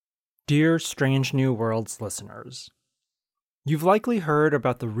Dear Strange New Worlds listeners, you've likely heard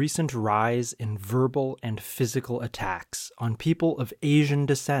about the recent rise in verbal and physical attacks on people of Asian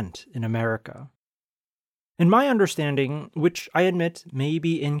descent in America. In my understanding, which I admit may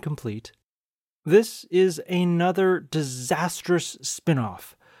be incomplete, this is another disastrous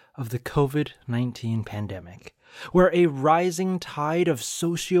spin-off of the COVID-19 pandemic, where a rising tide of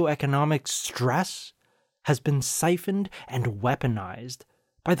socioeconomic stress has been siphoned and weaponized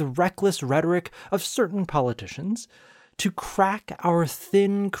by the reckless rhetoric of certain politicians to crack our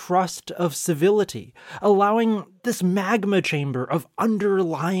thin crust of civility, allowing this magma chamber of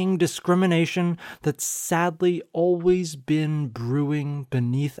underlying discrimination that's sadly always been brewing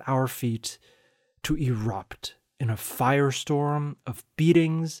beneath our feet to erupt in a firestorm of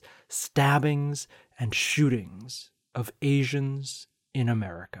beatings, stabbings, and shootings of Asians in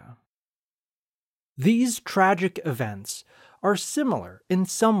America. These tragic events are similar in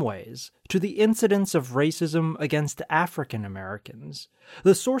some ways to the incidents of racism against African Americans.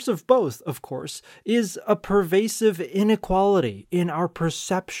 The source of both, of course, is a pervasive inequality in our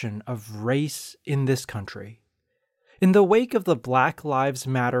perception of race in this country. In the wake of the Black Lives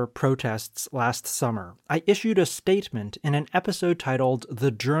Matter protests last summer, I issued a statement in an episode titled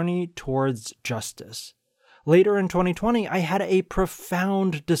 "The Journey Towards Justice." Later in 2020, I had a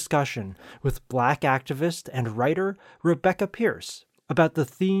profound discussion with Black activist and writer Rebecca Pierce about the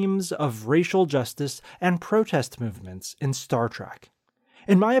themes of racial justice and protest movements in Star Trek.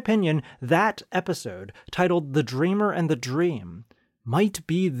 In my opinion, that episode, titled "The Dreamer and the Dream," might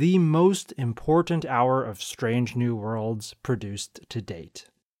be the most important hour of Strange New Worlds produced to date.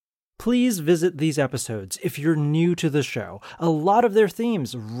 Please visit these episodes if you're new to the show. A lot of their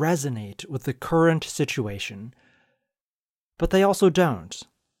themes resonate with the current situation. But they also don't.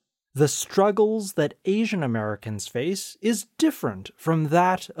 The struggles that Asian Americans face is different from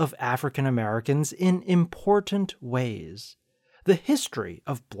that of African Americans in important ways. The history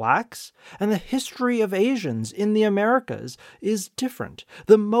of Blacks and the history of Asians in the Americas is different.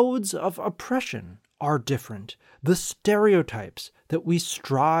 The modes of oppression are different. The stereotypes that we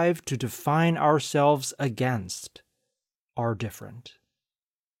strive to define ourselves against are different.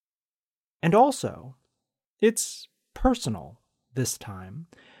 And also, it's personal this time.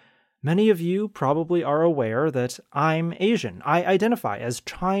 Many of you probably are aware that I'm Asian. I identify as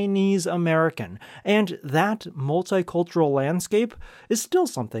Chinese American, and that multicultural landscape is still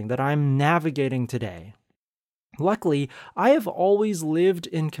something that I'm navigating today. Luckily, I have always lived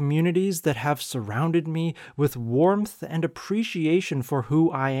in communities that have surrounded me with warmth and appreciation for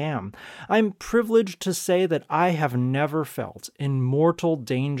who I am. I'm privileged to say that I have never felt in mortal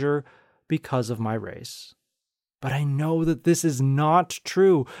danger because of my race. But I know that this is not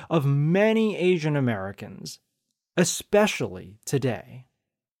true of many Asian Americans, especially today.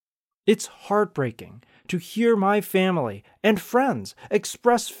 It's heartbreaking to hear my family and friends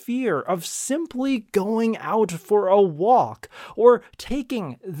express fear of simply going out for a walk or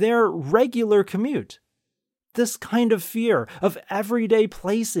taking their regular commute. This kind of fear of everyday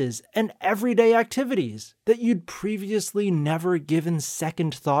places and everyday activities that you'd previously never given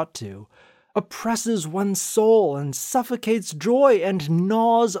second thought to oppresses one's soul and suffocates joy and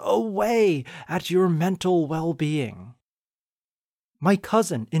gnaws away at your mental well-being. My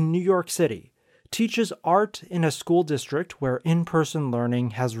cousin in New York City teaches art in a school district where in-person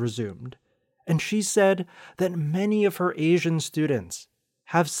learning has resumed, and she said that many of her Asian students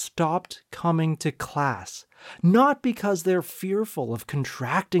have stopped coming to class, not because they're fearful of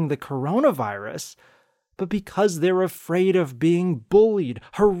contracting the coronavirus, but because they're afraid of being bullied,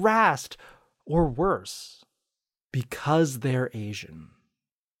 harassed, or worse, because they're Asian.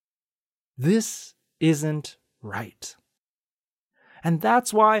 This isn't right. And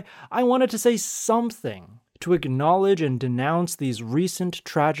that's why I wanted to say something to acknowledge and denounce these recent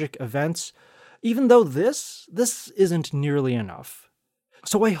tragic events, even though this isn't nearly enough.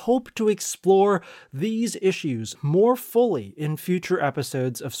 So I hope to explore these issues more fully in future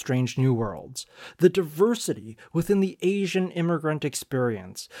episodes of Strange New Worlds. The diversity within the Asian immigrant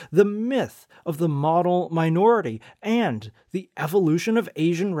experience, the myth of the model minority, and the evolution of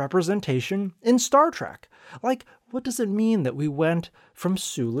Asian representation in Star Trek. Like, what does it mean that we went from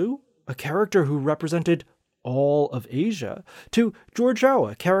Sulu, a character who represented all of Asia, to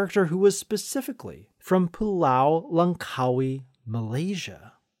Georgiou, a character who was specifically from Pulau Langkawi,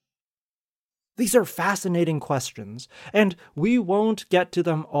 Malaysia? These are fascinating questions, and we won't get to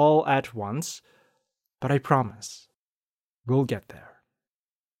them all at once, but I promise we'll get there.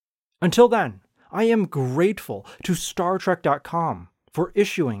 Until then, I am grateful to StarTrek.com for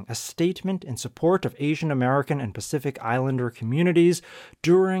issuing a statement in support of Asian American and Pacific Islander communities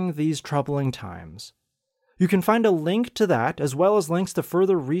during these troubling times. You can find a link to that, as well as links to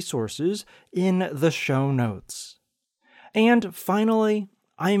further resources, in the show notes. And finally,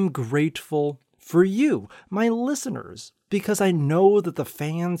 I'm grateful for you, my listeners, because I know that the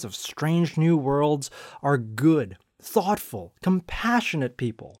fans of Strange New Worlds are good, thoughtful, compassionate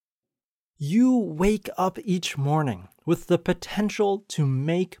people. You wake up each morning with the potential to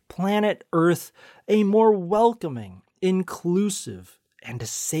make planet Earth a more welcoming, inclusive, and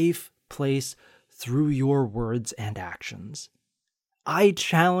safe place through your words and actions. I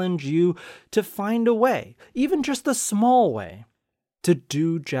challenge you to find a way, even just a small way, to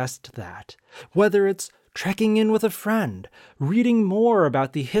do just that. Whether it's trekking in with a friend, reading more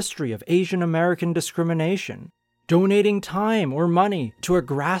about the history of Asian American discrimination, donating time or money to a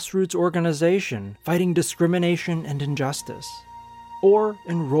grassroots organization fighting discrimination and injustice, or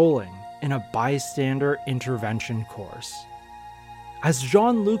enrolling in a bystander intervention course. As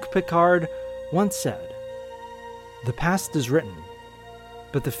Jean-Luc Picard once said, "The past is written,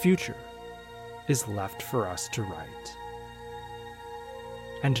 but the future is left for us to write."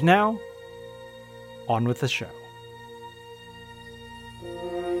 And now, on with the show.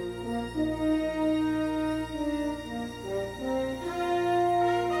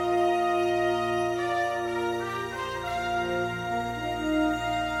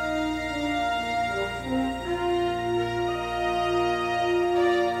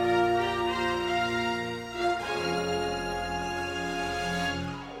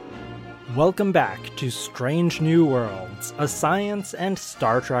 Welcome back to Strange New Worlds, a science and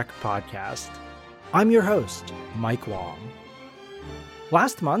Star Trek podcast. I'm your host, Mike Wong.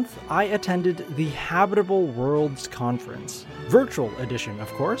 Last month, I attended the Habitable Worlds Conference, virtual edition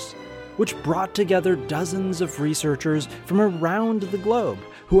of course, which brought together dozens of researchers from around the globe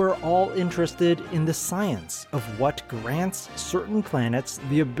who are all interested in the science of what grants certain planets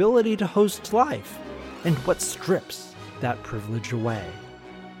the ability to host life, and what strips that privilege away.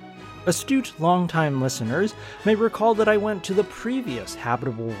 Astute longtime listeners may recall that I went to the previous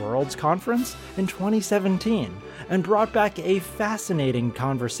Habitable Worlds Conference in 2017 and brought back a fascinating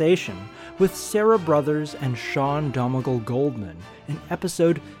conversation with Sarah Brothers and Sean Domagal Goldman in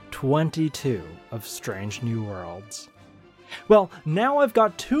episode 22 of Strange New Worlds. Well, now I've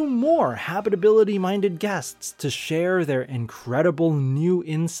got two more habitability-minded guests to share their incredible new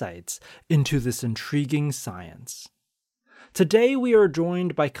insights into this intriguing science. Today we are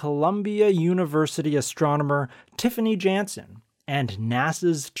joined by Columbia University astronomer Tiffany Jansen and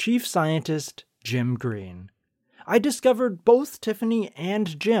NASA's chief scientist Jim Green. I discovered both Tiffany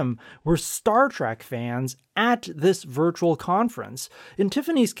and Jim were Star Trek fans at this virtual conference. In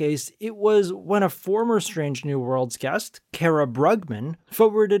Tiffany's case, it was when a former Strange New Worlds guest, Kara Brugman,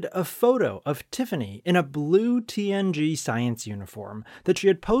 forwarded a photo of Tiffany in a blue TNG science uniform that she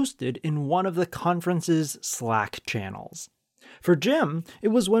had posted in one of the conference's Slack channels. For Jim, it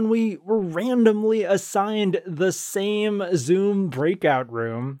was when we were randomly assigned the same Zoom breakout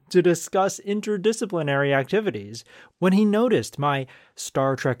room to discuss interdisciplinary activities, when he noticed my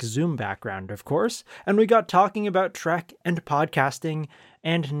Star Trek Zoom background, of course, and we got talking about Trek and podcasting,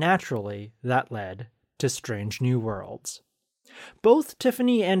 and naturally that led to Strange New Worlds. Both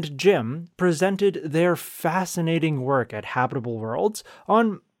Tiffany and Jim presented their fascinating work at Habitable Worlds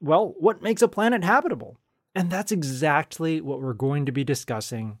on, well, what makes a planet habitable. And that's exactly what we're going to be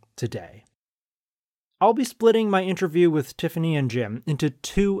discussing today. I'll be splitting my interview with Tiffany and Jim into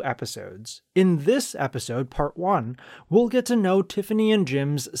two episodes. In this episode, part one, we'll get to know Tiffany and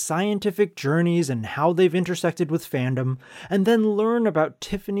Jim's scientific journeys and how they've intersected with fandom, and then learn about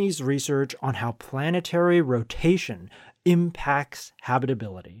Tiffany's research on how planetary rotation impacts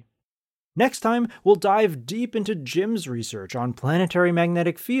habitability. Next time, we'll dive deep into Jim's research on planetary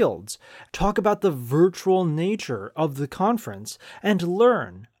magnetic fields, talk about the virtual nature of the conference, and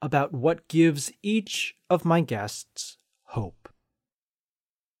learn about what gives each of my guests hope.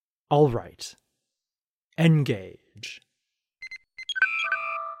 All right, engage.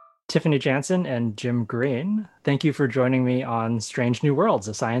 Tiffany Jansen and Jim Green, thank you for joining me on Strange New Worlds,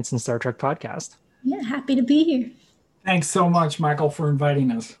 a science and Star Trek podcast. Yeah, happy to be here. Thanks so much, Michael, for inviting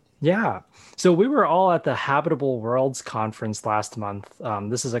us. Yeah. So we were all at the Habitable Worlds Conference last month.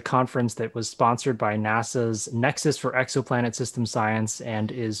 This is a conference that was sponsored by NASA's Nexus for Exoplanet System Science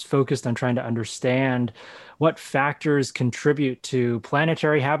and is focused on trying to understand what factors contribute to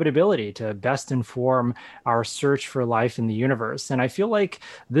planetary habitability to best inform our search for life in the universe. And I feel like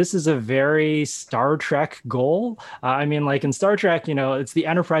this is a very Star Trek goal. Like in Star Trek, it's the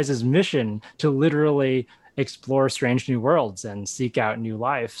Enterprise's mission to literally explore strange new worlds and seek out new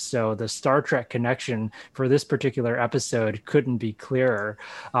life. So the Star Trek connection for this particular episode couldn't be clearer.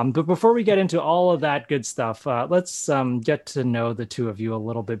 But before we get into all of that good stuff, let's get to know the two of you a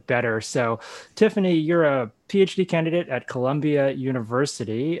little bit better. So, Tiffany, you're a PhD candidate at Columbia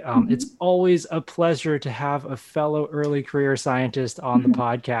University. It's always a pleasure to have a fellow early career scientist on the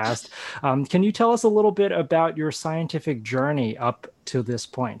podcast. Can you tell us a little bit about your scientific journey up to this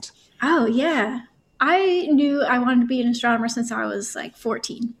point? Oh, yeah. I knew I wanted to be an astronomer since I was like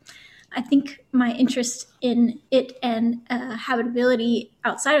 14. I think my interest in it and habitability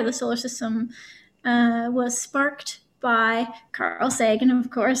outside of the solar system was sparked by Carl Sagan,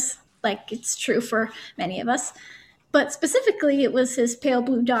 of course, like it's true for many of us. But specifically, it was his pale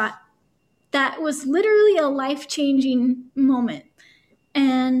blue dot that was literally a life-changing moment.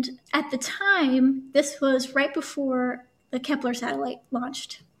 And at the time, this was right before the Kepler satellite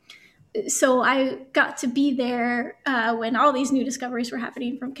launched. So I got to be there when all these new discoveries were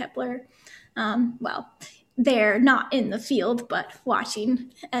happening from Kepler. They're not in the field, but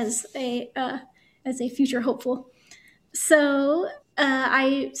watching as a future hopeful. So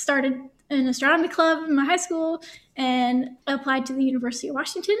I started an astronomy club in my high school and applied to the University of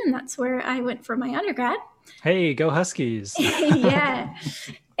Washington, and that's where I went for my undergrad. Hey, go Huskies! Yeah,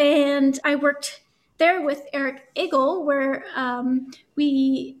 and I worked there with Eric Eagle, where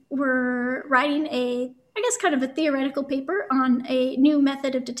we were writing kind of a theoretical paper on a new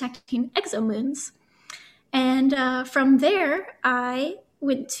method of detecting exomoons. And from there, I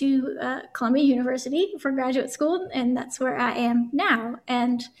went to Columbia University for graduate school, and that's where I am now.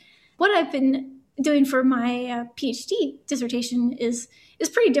 And what I've been doing for my PhD dissertation is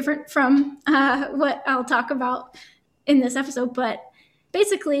pretty different from what I'll talk about in this episode. But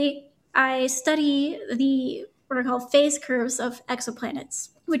basically, I study what are called phase curves of exoplanets,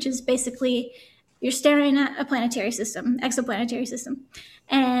 which is basically you're staring at a planetary system, exoplanetary system.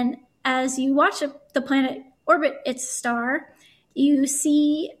 And as you watch the planet orbit its star, you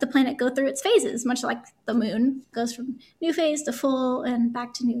see the planet go through its phases, much like the moon goes from new phase to full and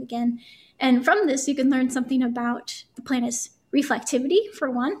back to new again. And from this, you can learn something about the planet's reflectivity, for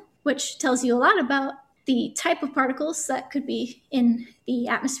one, which tells you a lot about the type of particles that could be in the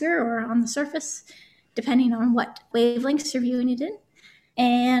atmosphere or on the surface, depending on what wavelengths you're viewing it in.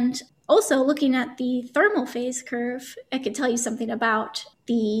 And also looking at the thermal phase curve, it could tell you something about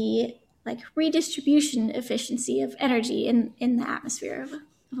the redistribution efficiency of energy in the atmosphere of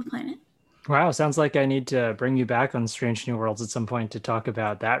a planet. Wow, sounds like I need to bring you back on Strange New Worlds at some point to talk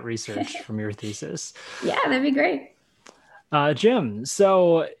about that research from your thesis. Yeah, that'd be great. Jim,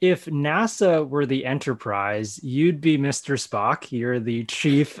 so if NASA were the Enterprise, you'd be Mr. Spock. You're the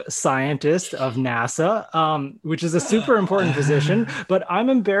chief scientist of NASA, which is a super important position. But I'm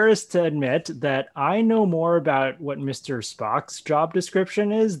embarrassed to admit that I know more about what Mr. Spock's job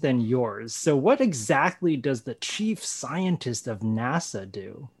description is than yours. So what exactly does the chief scientist of NASA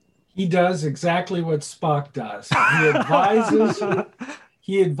do? He does exactly what Spock does.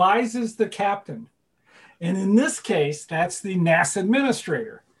 He advises the captain. And in this case, that's the NASA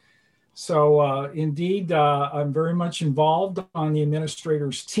administrator. So indeed, I'm very much involved on the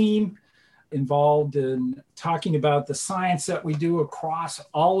administrator's team, involved in talking about the science that we do across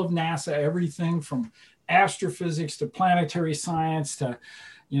all of NASA, everything from astrophysics to planetary science to,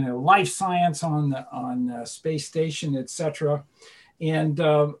 life science on space station, et cetera. And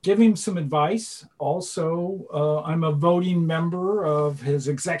give him some advice. Also, I'm a voting member of his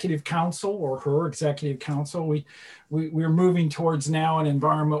executive council or her executive council. We're moving towards now an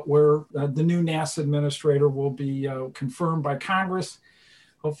environment where the new NASA administrator will be confirmed by Congress.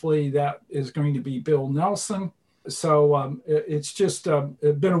 Hopefully that is going to be Bill Nelson. So it's just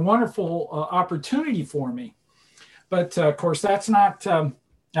been a wonderful opportunity for me. But of course, that's not,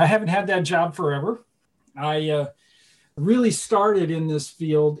 I haven't had that job forever. I really started in this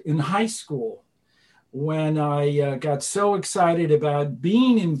field in high school when I got so excited about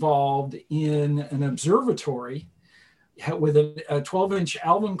being involved in an observatory with a 12-inch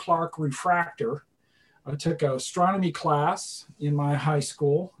Alvan Clark refractor. I took an astronomy class in my high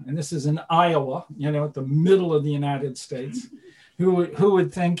school, and this is in Iowa, at the middle of the United States. Who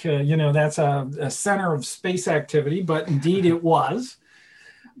would think, that's a center of space activity, but indeed it was.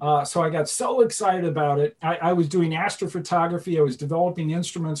 So I got so excited about it. I was doing astrophotography. I was developing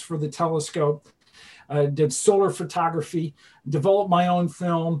instruments for the telescope, did solar photography, developed my own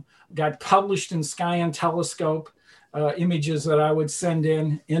film, got published in Sky and Telescope, images that I would send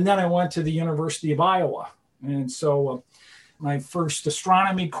in. And then I went to the University of Iowa. And so my first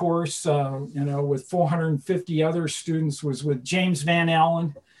astronomy course, with 450 other students was with James Van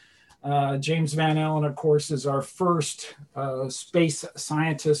Allen, James Van Allen, of course, is our first space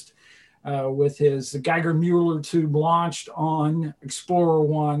scientist with his Geiger-Muller tube launched on Explorer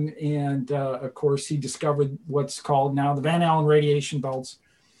 1. And of course, he discovered what's called now the Van Allen radiation belts.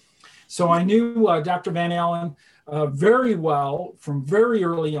 So I knew Dr. Van Allen very well from very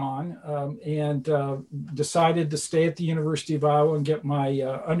early on, and decided to stay at the University of Iowa and get my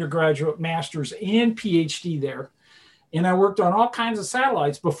undergraduate master's and PhD there. And I worked on all kinds of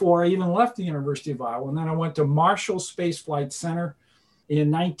satellites before I even left the University of Iowa. And then I went to Marshall Space Flight Center in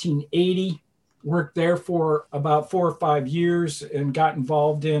 1980, worked there for about 4 or 5 years and got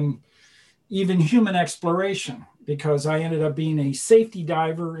involved in even human exploration, because I ended up being a safety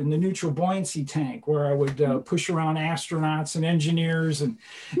diver in the neutral buoyancy tank, where I would push around astronauts and engineers. And,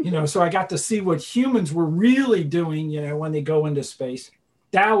 so I got to see what humans were really doing, when they go into space.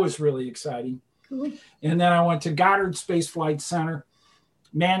 That was really exciting. Cool. And then I went to Goddard Space Flight Center,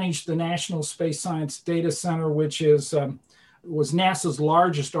 managed the National Space Science Data Center, which was NASA's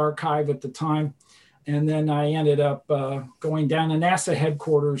largest archive at the time. And then I ended up going down to NASA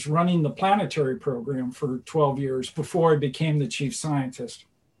headquarters, running the planetary program for 12 years before I became the chief scientist.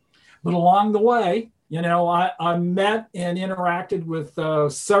 But along the way, I met and interacted with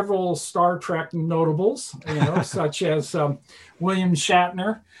several Star Trek notables, such as William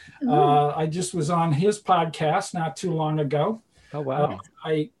Shatner. I just was on his podcast not too long ago. Oh, wow.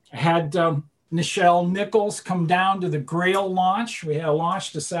 I had Nichelle Nichols come down to the Grail launch. We had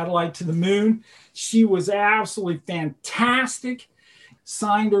launched a satellite to the moon. She was absolutely fantastic.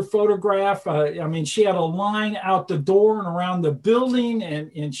 Signed her photograph. She had a line out the door and around the building,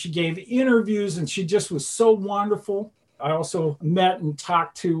 and she gave interviews, and she just was so wonderful. I also met and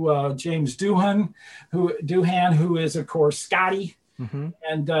talked to James Doohan, who is, of course, Scotty. Mm-hmm.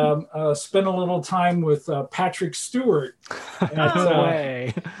 And spent a little time with Patrick Stewart. At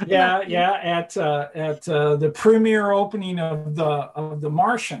the premiere opening of the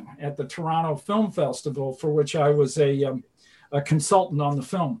Martian at the Toronto Film Festival, for which I was a consultant on the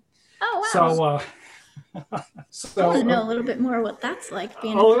film. Oh, wow. So I want to know a little bit more what that's like.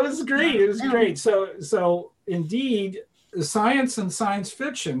 It was great. It was great. So indeed, science and science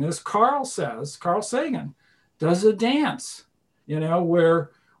fiction, as Carl Sagan, does a dance.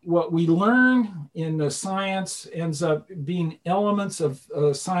 Where what we learn in the science ends up being elements of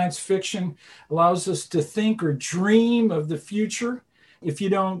science fiction, allows us to think or dream of the future. If you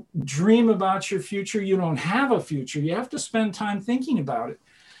don't dream about your future, you don't have a future. You have to spend time thinking about it.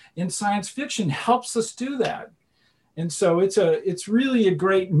 And science fiction helps us do that. And so it's really a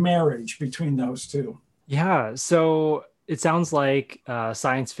great marriage between those two. Yeah. So it sounds like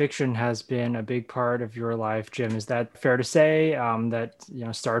science fiction has been a big part of your life, Jim. Is that fair to say, that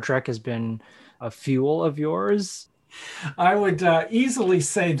Star Trek has been a fuel of yours? I would easily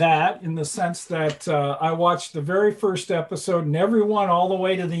say that, in the sense that I watched the very first episode and every one all the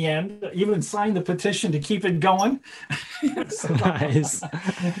way to the end, even signed the petition to keep it going. Nice.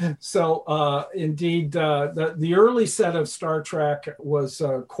 So indeed, the early set of Star Trek was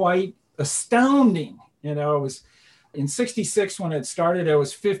quite astounding. It was in 1966 when it started. I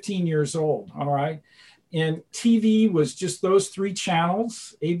was 15 years old. All right. And TV was just those 3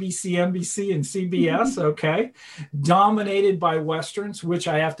 channels, ABC, NBC, and CBS, okay, dominated by Westerns, which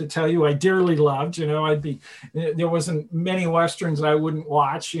I have to tell you, I dearly loved. There wasn't many Westerns I wouldn't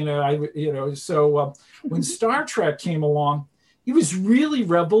watch, So when Star Trek came along, it was really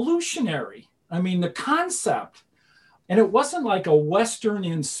revolutionary. The concept, and it wasn't like a Western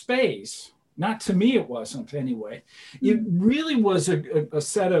in space. Not to me, it wasn't anyway. It really was a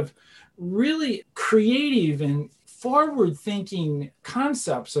set of really creative and forward-thinking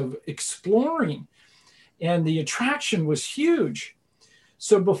concepts of exploring, and the attraction was huge.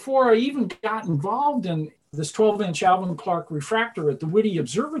 So before I even got involved in this 12-inch Alvan Clark refractor at the Whitty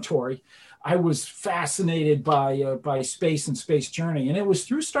Observatory, I was fascinated by space and space journey, and it was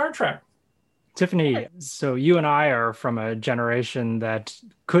through Star Trek. Tiffany, so you and I are from a generation that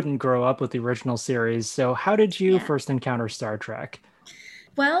couldn't grow up with the original series. So how did you first encounter Star Trek?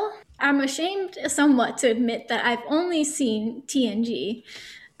 Well, I'm ashamed somewhat to admit that I've only seen TNG.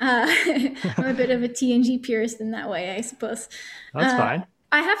 I'm a bit of a TNG purist in that way, I suppose. That's fine.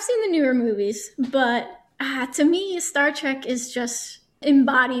 I have seen the newer movies, but to me, Star Trek is just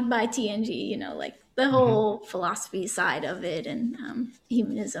embodied by TNG, like the whole philosophy side of it, and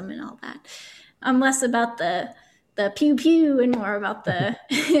humanism and all that. I'm less about the pew pew and more about the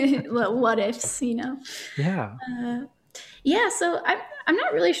what ifs, Yeah. So I'm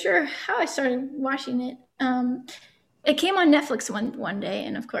not really sure how I started watching it. It came on Netflix one day,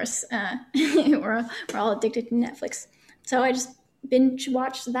 and of course, we're all addicted to Netflix. So I just binge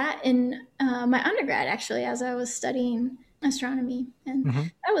watched that in my undergrad, actually, as I was studying astronomy. And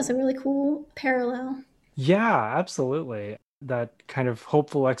that was a really cool parallel. Yeah, absolutely. That kind of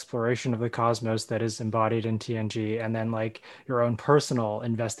hopeful exploration of the cosmos that is embodied in TNG, and then like your own personal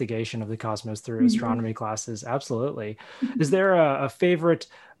investigation of the cosmos through astronomy classes. Absolutely. Is there a favorite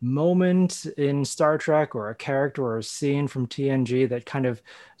moment in Star Trek or a character or a scene from TNG that kind of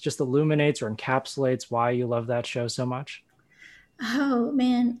just illuminates or encapsulates why you love that show so much? Oh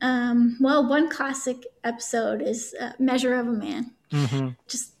man. Well, one classic episode is Measure of a Man. Hmm.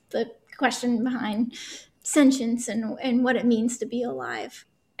 Just the question behind sentience and what it means to be alive.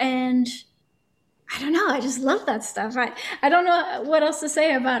 And I don't know, I just love that stuff. I don't know what else to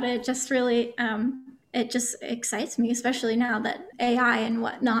say about it. It just really it just excites me, especially now that AI and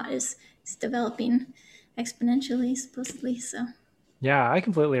whatnot is developing exponentially, supposedly. So Yeah, I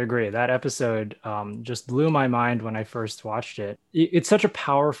completely agree. That episode just blew my mind when I first watched it. It's such a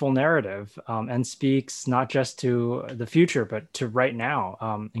powerful narrative and speaks not just to the future, but to right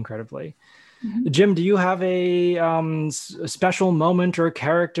now, incredibly. Jim, do you have a special moment or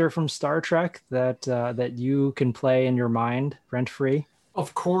character from Star Trek that you can play in your mind rent free?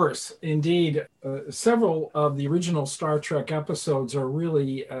 Of course, indeed. Several of the original Star Trek episodes are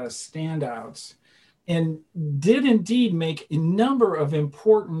really standouts and did indeed make a number of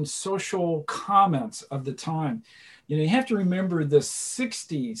important social comments of the time. You have to remember the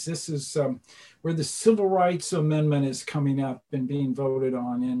 60s. This is where the Civil Rights Amendment is coming up and being voted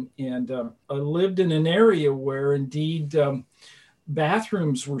on. And I lived in an area where indeed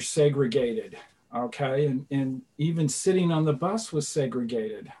bathrooms were segregated. Okay. And even sitting on the bus was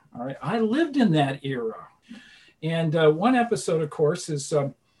segregated. All right. I lived in that era. And one episode, of course, is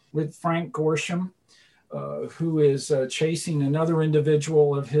with Frank Gorshin, who is chasing another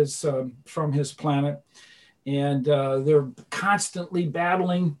individual of his from his planet. And they're constantly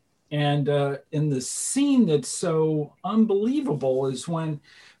battling. And in the scene that's so unbelievable is when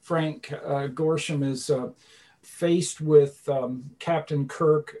Frank Gorshin is faced with Captain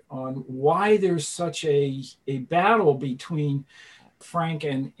Kirk on why there's such a battle between Frank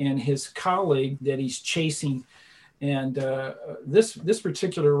and his colleague that he's chasing. And this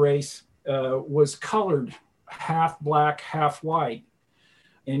particular race was colored half black, half white.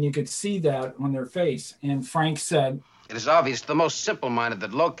 And you could see that on their face. And Frank said, "It is obvious to the most simple-minded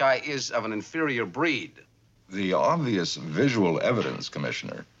that Lokai is of an inferior breed." The obvious visual evidence,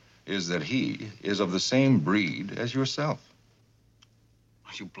 Commissioner, is that he is of the same breed as yourself.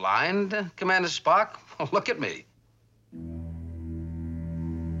 Are you blind, Commander Spock? Well, look at me.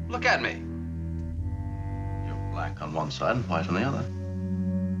 Look at me. You're black on one side and white on the other.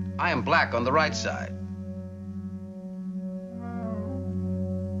 I am black on the right side.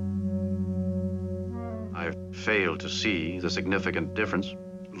 I fail to see the significant difference.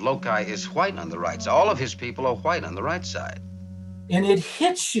 Lokai is white on the right side. All of his people are white on the right side. And it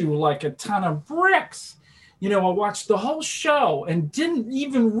hits you like a ton of bricks. I watched the whole show and didn't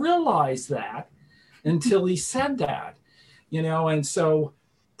even realize that until he said that, and so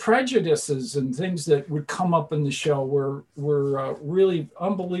prejudices and things that would come up in the show were really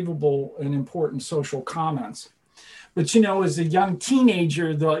unbelievable and important social comments. But as a young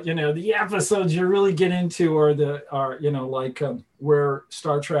teenager, the episodes you really get into are where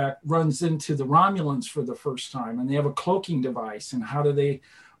Star Trek runs into the Romulans for the first time, and they have a cloaking device, and how do they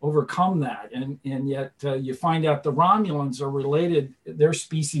overcome that? And yet you find out the Romulans are related, their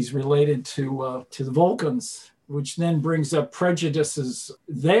species related to the Vulcans, which then brings up prejudices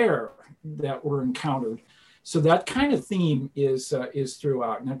there that were encountered. So that kind of theme is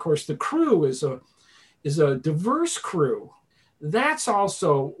throughout, and of course the crew is a diverse crew. That's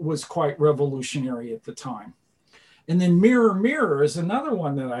also was quite revolutionary at the time. And then Mirror Mirror is another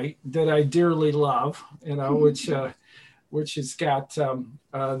one that I dearly love, which has got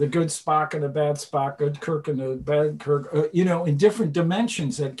the good Spock and the bad Spock, good Kirk and the bad Kirk, in different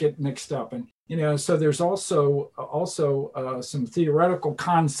dimensions that get mixed up. And so there's also some theoretical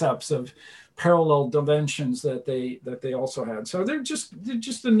concepts of parallel dimensions that they also had. So they're just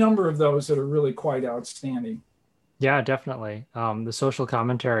a number of those that are really quite outstanding. Yeah, definitely. The social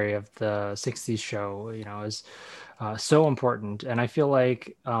commentary of the 60s show, is so important. And I feel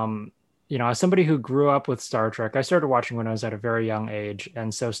like, as somebody who grew up with Star Trek, I started watching when I was at a very young age.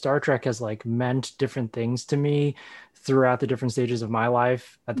 And so Star Trek has meant different things to me throughout the different stages of my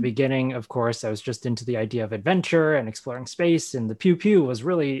life. At the beginning, of course, I was just into the idea of adventure and exploring space, and the pew pew was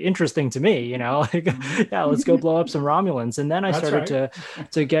really interesting to me, you know, like, yeah, let's go blow up some Romulans. And then I started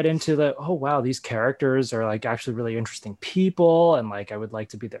to get into the, oh, wow, these characters are like actually really interesting people, and like I would like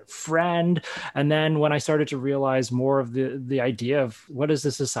to be their friend. And then when I started to realize more of the idea of what is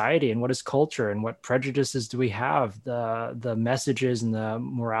the society and what is culture and what prejudices do we have, the messages and the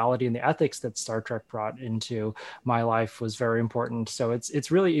morality and the ethics that Star Trek brought into my life was very important. So it's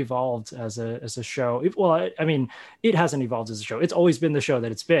really evolved as a show. Well, I mean, it hasn't evolved as a show. It's always been the show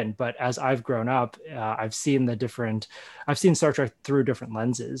that it's been. But as I've grown up, I've seen Star Trek through different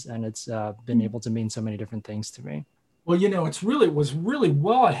lenses, and it's been able to mean so many different things to me. Well, you know, it was really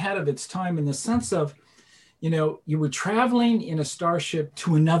well ahead of its time in the sense of, you know, you were traveling in a starship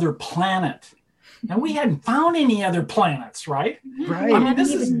to another planet. And we hadn't found any other planets, right? Right. I mean,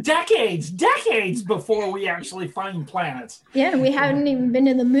 this is decades before we actually find planets. Yeah, we haven't even been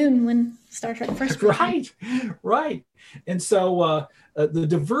to the moon when Star Trek first began. Right. And so the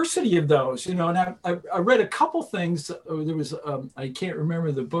diversity of those, you know, and I read a couple things. There was, I can't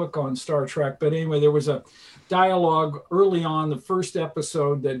remember the book on Star Trek, but anyway, there was a dialogue early on the first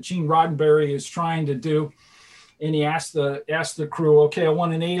episode that Gene Roddenberry is trying to do. And he asked the crew, okay, I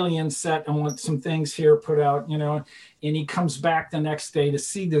want an alien set. I want some things here put out, you know. And he comes back the next day to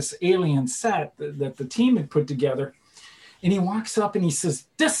see this alien set that the team had put together. And he walks up and he says,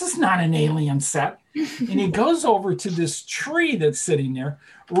 this is not an alien set. And he goes over to this tree that's sitting there,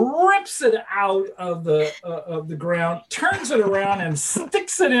 rips it out of the ground, turns it around and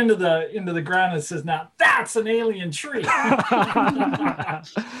sticks it into the ground and says, now that's an alien tree.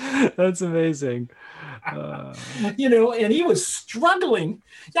 That's amazing. You know, and he was struggling.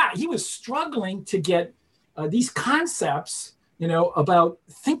 Yeah, he was struggling to get these concepts, you know, about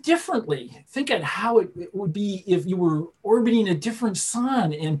think differently. Think at how it would be if you were orbiting a different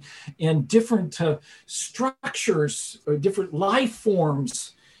sun and different structures, or different life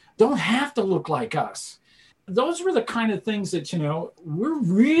forms don't have to look like us. Those were the kind of things that, you know, we're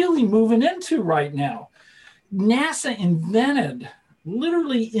really moving into right now. NASA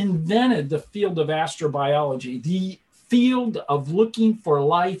literally invented the field of astrobiology, the field of looking for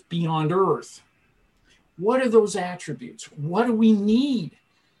life beyond Earth. What are those attributes? What do we need?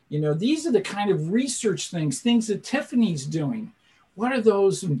 You know, these are the kind of research things that Tiffany's doing. What are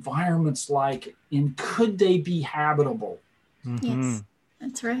those environments like, and could they be habitable? Mm-hmm. Yes,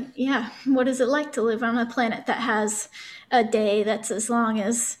 that's right. Yeah. What is it like to live on a planet that has a day that's as long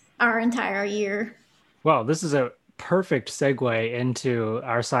as our entire year? Well, this is a perfect segue into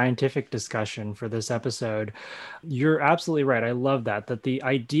our scientific discussion for this episode. You're absolutely right. I love that the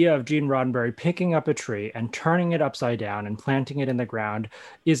idea of Gene Roddenberry picking up a tree and turning it upside down and planting it in the ground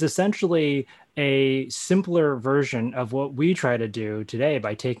is essentially a simpler version of what we try to do today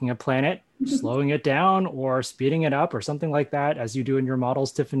by taking a planet, slowing it down or speeding it up or something like that, as you do in your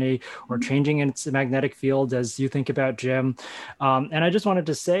models, Tiffany, or changing its magnetic field as you think about Jim. And I just wanted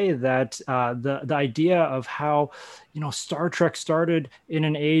to say that the idea of how, you know, Star Trek started in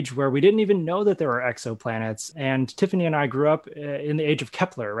an age where we didn't even know that there were exoplanets. And Tiffany and I grew up in the age of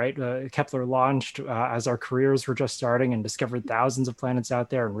Kepler, right? Kepler launched as our careers were just starting and discovered thousands of planets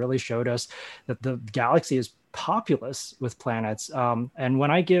out there and really showed us that the galaxy is populous with planets. And when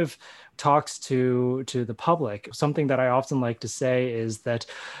I give talks to the public, something that I often like to say is that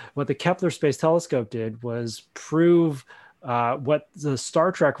what the Kepler Space Telescope did was prove what the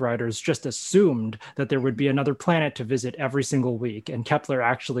Star Trek writers just assumed, that there would be another planet to visit every single week. And Kepler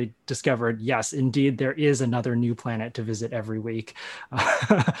actually discovered, yes, indeed, there is another new planet to visit every week.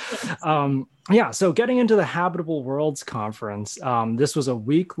 Yeah, so getting into the Habitable Worlds Conference, this was a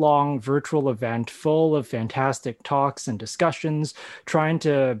week-long virtual event full of fantastic talks and discussions, trying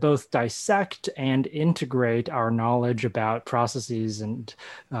to both dissect and integrate our knowledge about processes and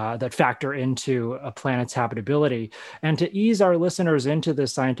that factor into a planet's habitability. And to ease our listeners into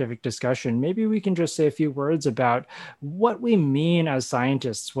this scientific discussion, maybe we can just say a few words about what we mean as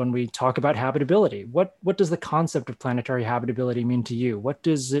scientists when we talk about habitability. What does the concept of planetary habitability mean to you? What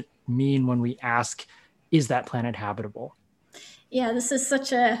does it mean when we ask, is that planet habitable? Yeah, this is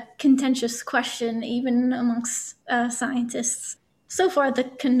such a contentious question, even amongst scientists. So far, the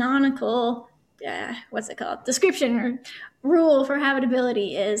canonical, description or rule for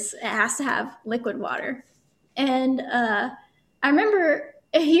habitability is it has to have liquid water. And I remember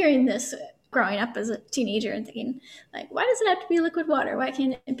hearing this growing up as a teenager and thinking, like, why does it have to be liquid water? Why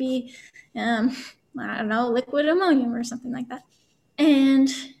can't it be, liquid ammonium or something like that? And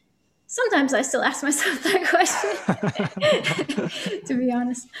sometimes I still ask myself that question, to be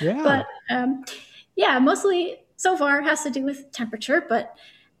honest. Yeah. But mostly so far has to do with temperature, but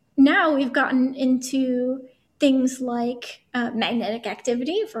now we've gotten into things like magnetic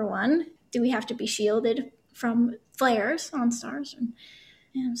activity, for one. Do we have to be shielded from flares on stars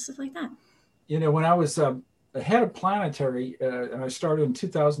and stuff like that? When I was head of planetary, and I started in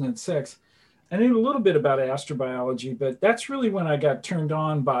 2006, I knew a little bit about astrobiology, but that's really when I got turned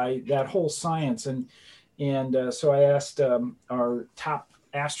on by that whole science. And so I asked our top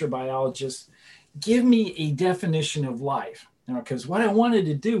astrobiologists, give me a definition of life. Because what I wanted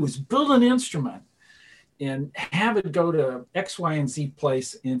to do was build an instrument and have it go to X, Y, and Z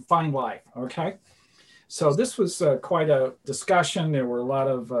place and find life. Okay. So this was quite a discussion. There were a lot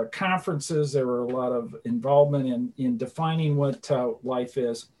of conferences. There were a lot of involvement in defining what life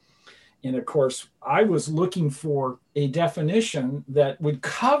is. And of course, I was looking for a definition that would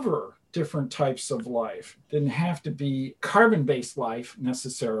cover different types of life. Didn't have to be carbon-based life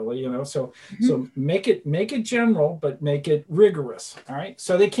necessarily, So make it general, but make it rigorous. All right.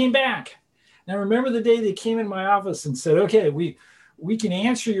 So they came back. Now remember the day they came in my office and said, "Okay, we can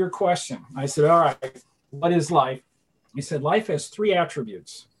answer your question." I said, "All right, what is life?" He said, "Life has 3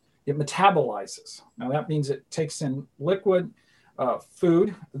 attributes. It metabolizes." Now that means it takes in liquid,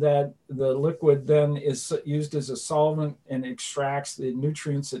 food, that the liquid then is used as a solvent and extracts the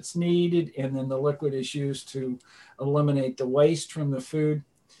nutrients that's needed, and then the liquid is used to eliminate the waste from the food.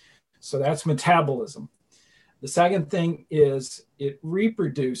 So that's metabolism. The second thing is it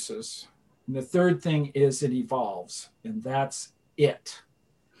reproduces. And the third thing is it evolves. And that's it.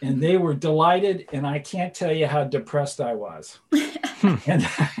 And they were delighted, and I can't tell you how depressed I was.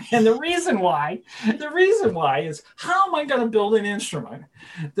 and the reason why is, how am I going to build an instrument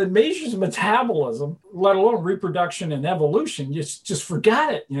that measures metabolism, let alone reproduction and evolution? Just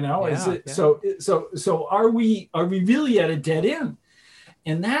forget it, So are we really at a dead end?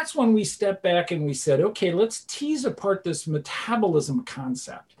 And that's when we stepped back and we said, okay, let's tease apart this metabolism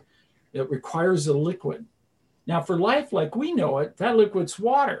concept. It requires a liquid. Now, for life like we know it, that liquid's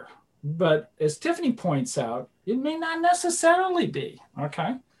water. But as Tiffany points out, it may not necessarily be,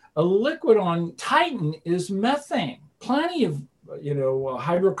 okay? A liquid on Titan is methane. Plenty of,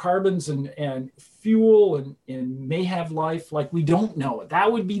 hydrocarbons and fuel and may have life like we don't know it.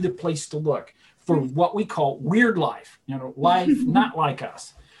 That would be the place to look for what we call weird life, life not like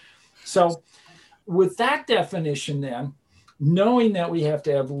us. So with that definition then, knowing that we have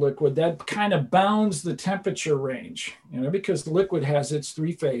to have liquid, that kind of bounds the temperature range, because the liquid has its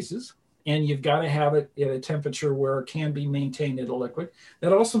 3 phases, and you've got to have it at a temperature where it can be maintained at a liquid.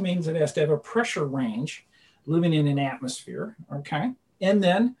 That also means it has to have a pressure range, living in an atmosphere, okay? And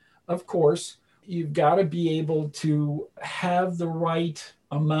then, of course, you've got to be able to have the right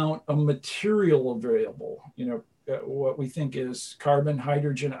amount of material available, what we think is carbon,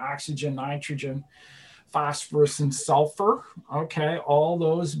 hydrogen, oxygen, nitrogen, phosphorus, and sulfur, okay? All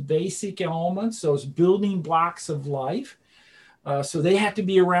those basic elements, those building blocks of life. So they have to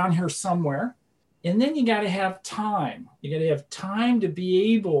be around here somewhere. And then you got to have time. You got to have time to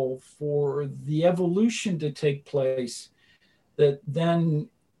be able for the evolution to take place that then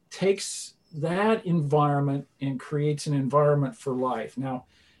takes that environment and creates an environment for life. Now,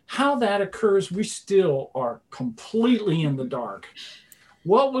 how that occurs, we still are completely in the dark.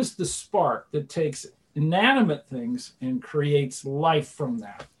 What was the spark that takes inanimate things and creates life from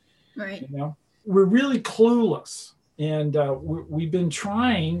that? Right. We're really clueless. And we've been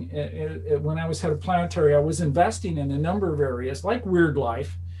trying, when I was head of planetary, I was investing in a number of areas like weird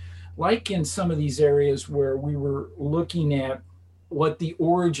life, like in some of these areas where we were looking at what the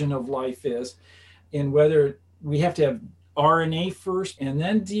origin of life is and whether we have to have RNA first and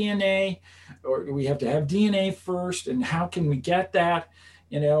then DNA, or we have to have DNA first, and how can we get that?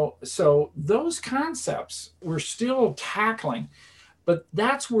 So those concepts we're still tackling. But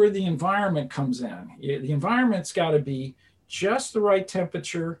that's where the environment comes in. The environment's got to be just the right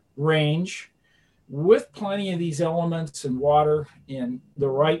temperature range with plenty of these elements and water and the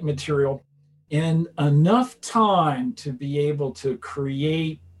right material and enough time to be able to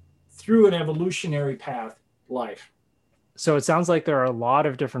create through an evolutionary path life. So it sounds like there are a lot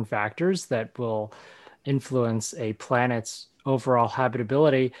of different factors that will influence a planet's overall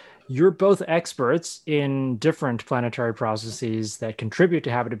habitability. You're both experts in different planetary processes that contribute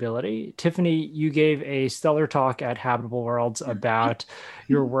to habitability. Tiffany, you gave a stellar talk at Habitable Worlds about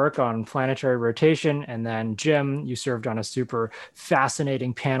your work on planetary rotation. And then Jim, you served on a super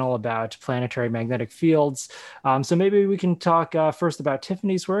fascinating panel about planetary magnetic fields. So maybe we can talk first about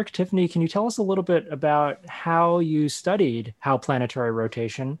Tiffany's work. Tiffany, can you tell us a little bit about how you studied how planetary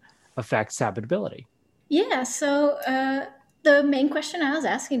rotation affects habitability? Yeah, so The main question I was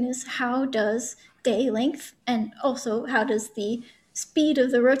asking is, how does day length and also how does the speed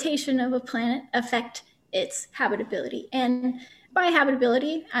of the rotation of a planet affect its habitability? And by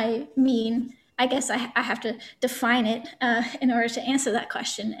habitability, I mean, I guess I have to define it in order to answer that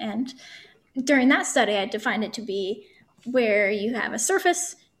question. And during that study, I defined it to be where you have a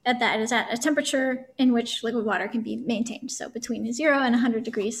surface that is at a temperature in which liquid water can be maintained. So between 0 and 100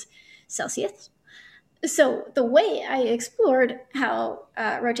 degrees Celsius. So the way I explored how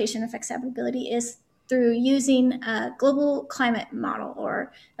rotation affects habitability is through using a global climate model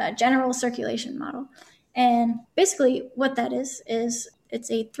or a general circulation model. And basically what that is it's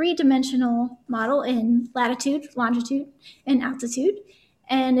a three-dimensional model in latitude, longitude, and altitude.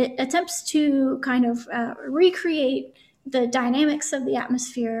 And it attempts to kind of recreate the dynamics of the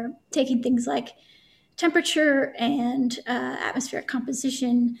atmosphere, taking things like temperature and atmospheric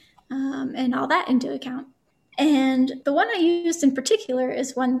composition and all that into account. And the one I used in particular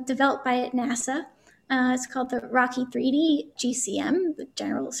is one developed by NASA. It's called the Rocky 3D GCM, the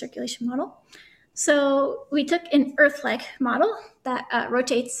General Circulation Model. So we took an Earth-like model that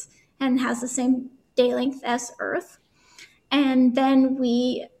rotates and has the same day length as Earth. And then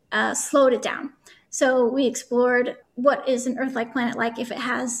we slowed it down. So we explored what is an Earth-like planet like if it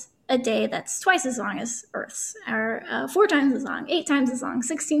has a day that's twice as long as Earth's, or 4 times as long, 8 times as long,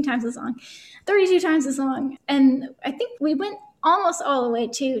 16 times as long, 32 times as long. And I think we went almost all the way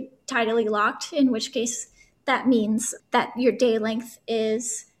to tidally locked, in which case that means that your day length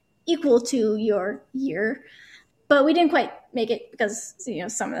is equal to your year. But we didn't quite make it because,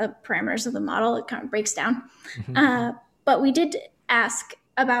 some of the parameters of the model, it kind of breaks down. Mm-hmm. But we did ask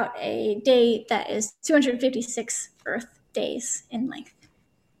about a day that is 256 Earth days in length.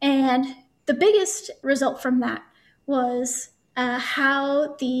 And the biggest result from that was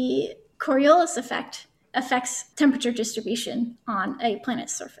how the Coriolis effect affects temperature distribution on a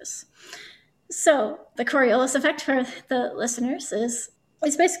planet's surface. So the Coriolis effect, for the listeners, is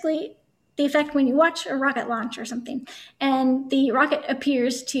basically the effect when you watch a rocket launch or something, and the rocket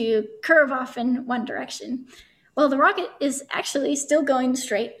appears to curve off in one direction. Well, the rocket is actually still going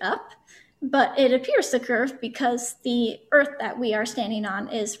straight up, but it appears to curve because the Earth that we are standing on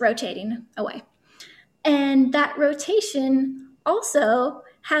is rotating away. And that rotation also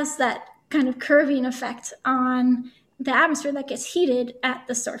has that kind of curving effect on the atmosphere that gets heated at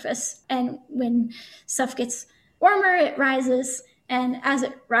the surface. And when stuff gets warmer, it rises. And as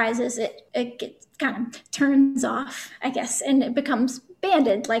it rises, it gets, kind of turns off, I guess, and it becomes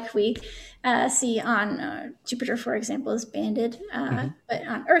banded, like we see on Jupiter, for example, is banded. But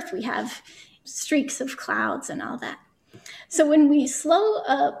on Earth, we have streaks of clouds and all that. So when we slow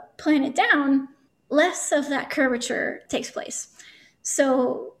a planet down, less of that curvature takes place.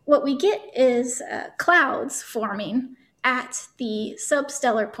 So what we get is clouds forming at the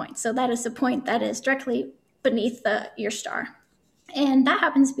substellar point. So that is the point that is directly beneath your star. And that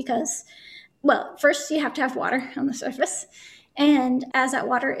happens because, well, first you have to have water on the surface. And as that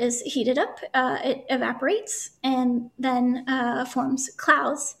water is heated up, it evaporates and then forms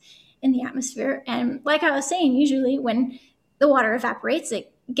clouds in the atmosphere. And like I was saying, usually when the water evaporates,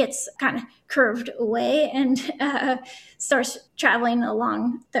 it gets kind of curved away and starts traveling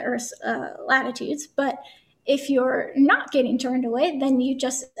along the Earth's latitudes. But if you're not getting turned away, then you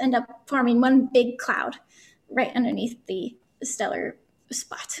just end up forming one big cloud right underneath the stellar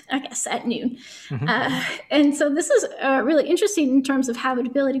spot, I guess, at noon. Mm-hmm. And so this is really interesting in terms of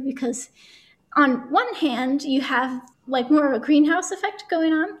habitability, because on one hand, you have like more of a greenhouse effect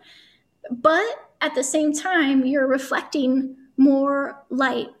going on, but at the same time, you're reflecting more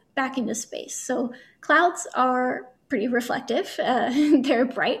light back into space. So clouds are pretty reflective. They're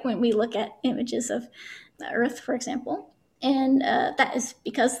bright when we look at images of the Earth, for example. And that is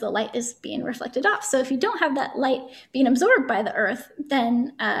because the light is being reflected off. So if you don't have that light being absorbed by the Earth,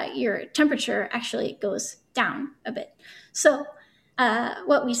 then your temperature actually goes down a bit. So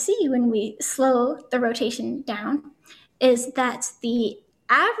what we see when we slow the rotation down is that the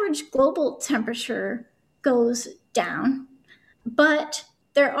average global temperature goes down, but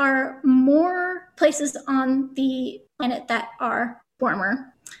there are more places on the planet that are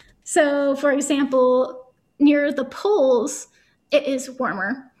warmer. So, for example, near the poles, it is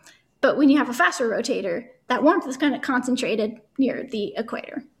warmer. But when you have a faster rotator, that warmth is kind of concentrated near the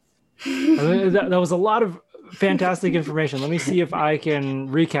equator. That was a lot of fantastic information. Let me see if I can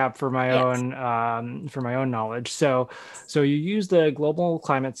recap for my own knowledge. So you use the global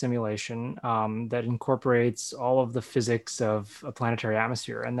climate simulation that incorporates all of the physics of a planetary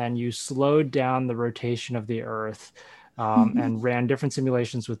atmosphere, and then you slowed down the rotation of the Earth and ran different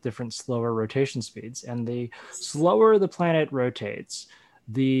simulations with different slower rotation speeds. And the slower the planet rotates,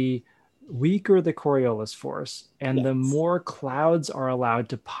 the weaker the Coriolis force, and the more clouds are allowed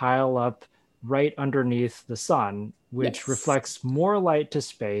to pile up right underneath the sun, which reflects more light to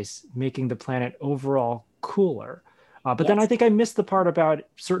space, making the planet overall cooler. But then I think I missed the part about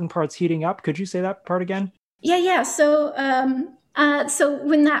certain parts heating up. Could you say that part again? Yeah. So, so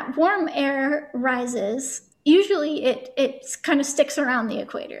when that warm air rises, usually it kind of sticks around the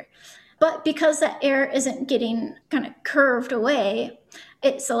equator. But because that air isn't getting kind of curved away,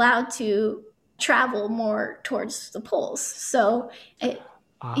 it's allowed to travel more towards the poles. So it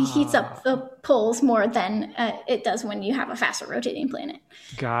heats up the poles more than it does when you have a faster rotating planet.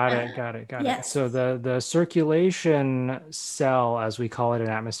 Got it. Yes. So the circulation cell, as we call it in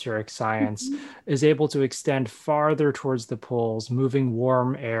atmospheric science, is able to extend farther towards the poles, moving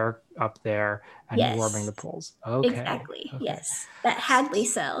warm air up there and warming the poles. Okay. Exactly. Okay. Yes. That Hadley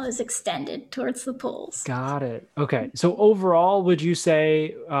cell is extended towards the poles. Got it. Okay. So overall, would you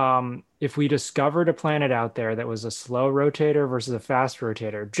say if we discovered a planet out there that was a slow rotator versus a fast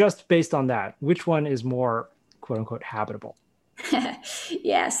rotator, just based on that, which one is more quote unquote habitable?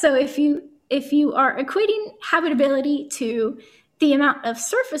 Yeah. So if you are equating habitability to the amount of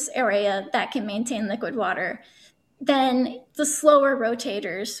surface area that can maintain liquid water, then the slower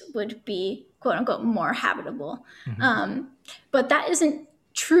rotators would be quote unquote more habitable. But that isn't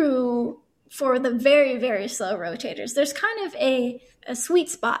true for the very, very slow rotators. There's kind of a sweet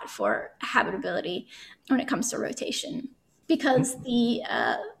spot for habitability when it comes to rotation, because the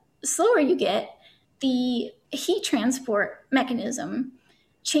slower you get, the heat transport mechanism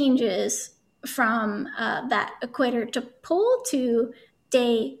changes from that equator to pole to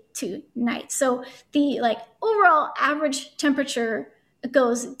day to night. So the overall average temperature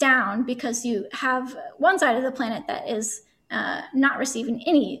goes down because you have one side of the planet that is not receiving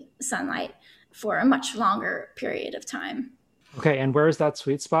any sunlight for a much longer period of time. Okay, and where is that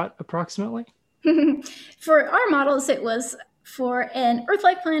sweet spot approximately? For our models, it was for an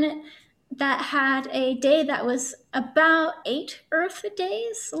Earth-like planet that had a day that was about 8 Earth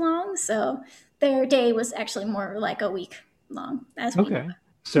days long. So their day was actually more like a week long. Okay.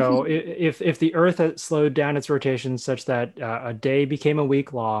 So if the Earth had slowed down its rotation such that a day became a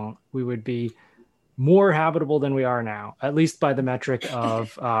week long, we would be more habitable than we are now, at least by the metric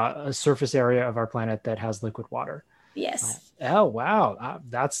of a surface area of our planet that has liquid water. Yes. Oh, wow.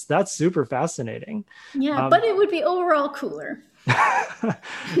 That's super fascinating. Yeah, but it would be overall cooler.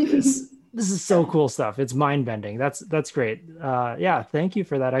 This is so cool stuff. It's mind bending. That's great. Yeah. Thank you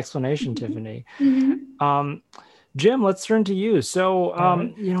for that explanation, Tiffany. Jim, let's turn to you. So,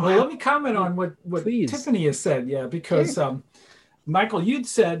 let me comment on what Tiffany has said. Yeah, because Michael, you'd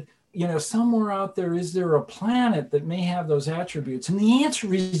said, somewhere out there, is there a planet that may have those attributes? And the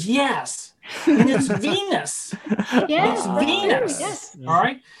answer is yes. And it's Venus. Yes, it's Venus. Yes. All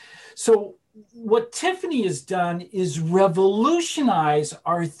right. So what Tiffany has done is revolutionize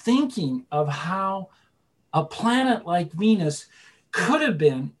our thinking of how a planet like Venus could have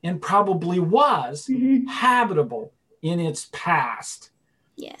been and probably was habitable in its past.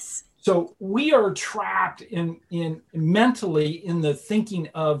 Yes. So we are trapped in mentally in the thinking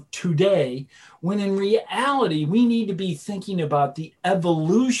of today, when in reality, we need to be thinking about the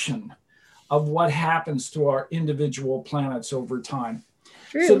evolution of what happens to our individual planets over time.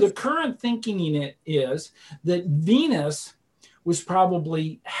 True. So the current thinking in it is that Venus was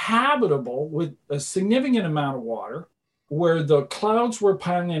probably habitable with a significant amount of water, where the clouds were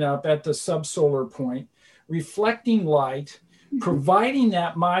piling up at the subsolar point, reflecting light, providing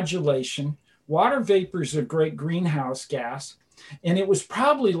that modulation. Water vapor is a great greenhouse gas. And it was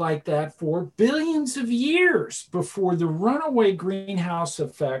probably like that for billions of years before the runaway greenhouse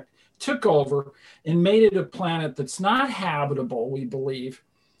effect took over and made it a planet that's not habitable, we believe,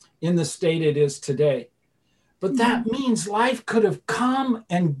 in the state it is today. But that means life could have come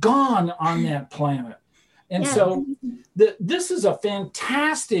and gone on that planet. And so this is a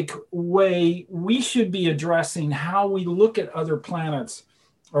fantastic way we should be addressing how we look at other planets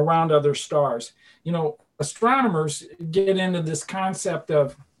around other stars. Astronomers get into this concept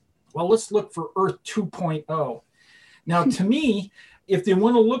of, well, let's look for Earth 2.0. Now, to me, if they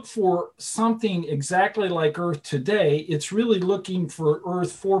want to look for something exactly like Earth today, it's really looking for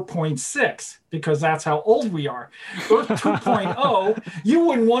Earth 4.6, because that's how old we are. Earth 2.0, you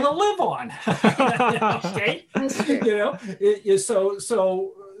wouldn't want to live on. Okay?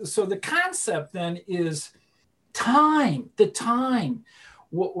 So the concept then is time, the time.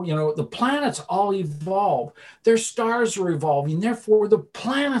 The planets all evolve. Their stars are evolving. Therefore, the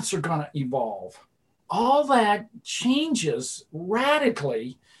planets are going to evolve. all that changes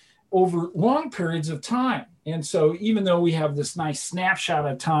radically over long periods of time. And so even though we have this nice snapshot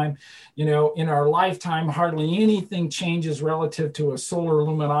of time, in our lifetime, hardly anything changes relative to a solar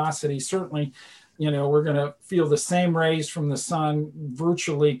luminosity. Certainly, we're going to feel the same rays from the sun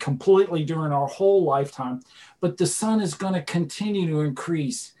virtually completely during our whole lifetime. But the sun is going to continue to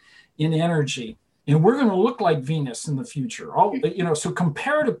increase in energy. And we're going to look like Venus in the future. So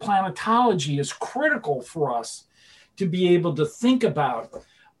comparative planetology is critical for us to be able to think about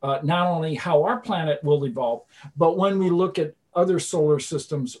not only how our planet will evolve, but when we look at other solar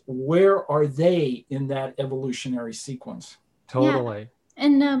systems, where are they in that evolutionary sequence? Totally. Yeah.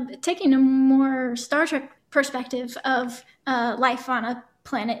 And taking a more Star Trek perspective of life on a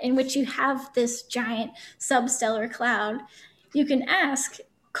planet in which you have this giant substellar cloud, you can ask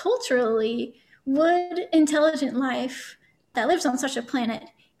culturally, would intelligent life that lives on such a planet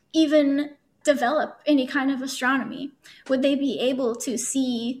even develop any kind of astronomy? Would they be able to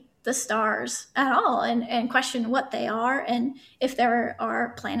see the stars at all and question what they are and if there are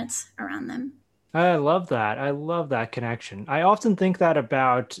planets around them? I love that. I love that connection. I often think that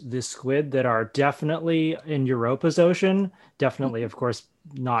about the squid that are definitely in Europa's ocean. Definitely, of course,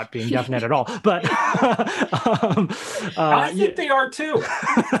 not being definite at all. But I think they are too.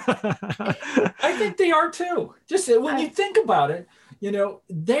 I think they are too. Just when you think about it,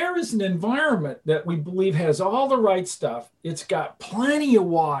 there is an environment that we believe has all the right stuff. It's got plenty of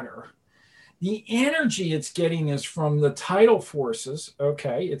water. The energy it's getting is from the tidal forces.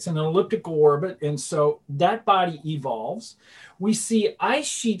 Okay, it's an elliptical orbit, and so that body evolves. We see ice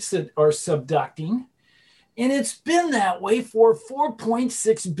sheets that are subducting, and it's been that way for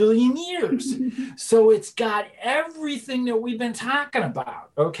 4.6 billion years. So it's got everything that we've been talking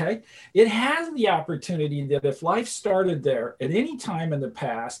about. Okay, it has the opportunity that if life started there at any time in the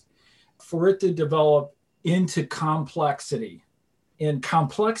past, for it to develop into complexity. And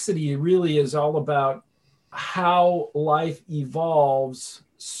complexity really is all about how life evolves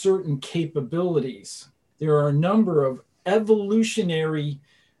certain capabilities. There are a number of evolutionary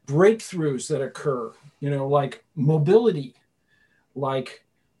breakthroughs that occur, like mobility, like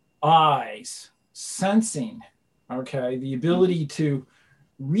eyes, sensing, okay, the ability to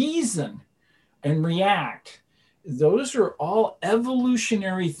reason and react. Those are all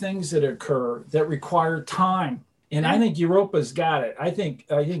evolutionary things that occur that require time. And I think Europa's got it. I think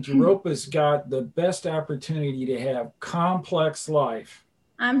Europa's got the best opportunity to have complex life.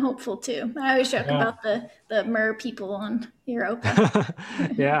 I'm hopeful too. I always joke about the mer people on Europa.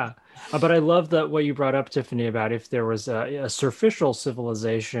 Yeah. But I love that what you brought up, Tiffany, about if there was a superficial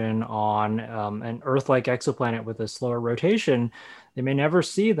civilization on an Earth-like exoplanet with a slower rotation, they may never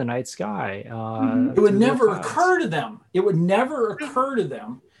see the night sky. It would never occur to them. It would never occur to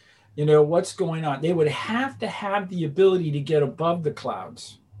them. What's going on. They would have to have the ability to get above the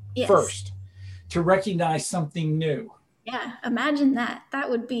clouds first to recognize something new. Yeah, imagine that. That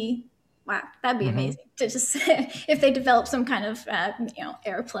would be, wow, that'd be amazing. To just, if they develop some kind of,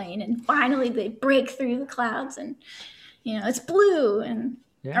 airplane and finally they break through the clouds and, it's blue and,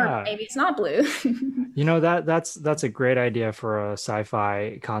 or maybe it's not blue. That's a great idea for a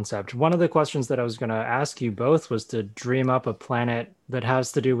sci-fi concept. One of the questions that I was going to ask you both was to dream up a planet that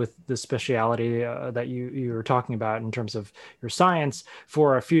has to do with the speciality that you were talking about in terms of your science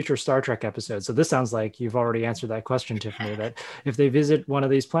for a future Star Trek episode. So this sounds like you've already answered that question, Tiffany, that if they visit one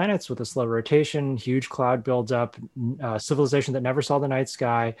of these planets with a slow rotation, huge cloud builds up, civilization that never saw the night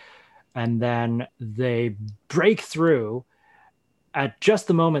sky, and then they break through at just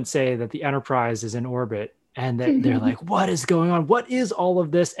the moment, say that the Enterprise is in orbit, and they're like, what is going on? What is all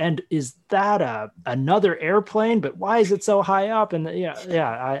of this? And is that another airplane? But why is it so high up? And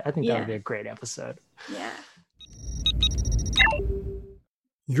I think that would be a great episode. Yeah.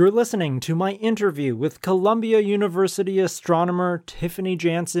 You're listening to my interview with Columbia University astronomer Tiffany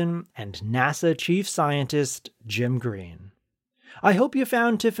Jansen and NASA Chief Scientist Jim Green. I hope you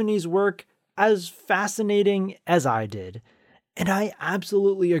found Tiffany's work as fascinating as I did. And I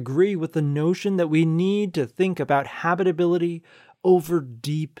absolutely agree with the notion that we need to think about habitability over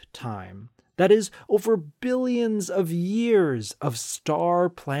deep time. That is, over billions of years of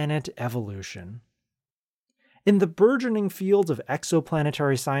star-planet evolution. In the burgeoning field of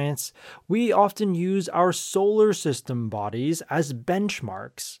exoplanetary science, we often use our solar system bodies as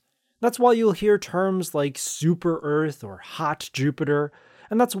benchmarks. That's why you'll hear terms like super-Earth or hot Jupiter.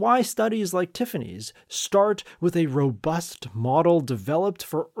 And that's why studies like Tiffany's start with a robust model developed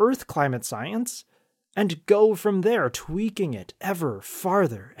for Earth climate science and go from there, tweaking it ever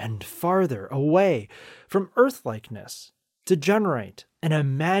farther and farther away from Earth-likeness to generate an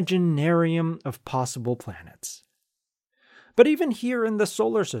imaginarium of possible planets. But even here in the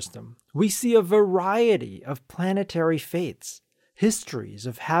solar system, we see a variety of planetary fates, histories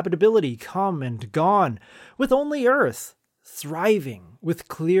of habitability come and gone, with only Earth thriving with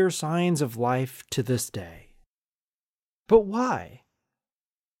clear signs of life to this day. But why?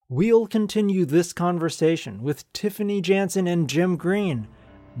 We'll continue this conversation with Tiffany Jansen and Jim Green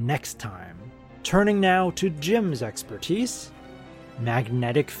next time, turning now to Jim's expertise,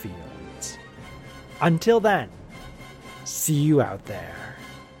 magnetic fields. Until then, see you out there.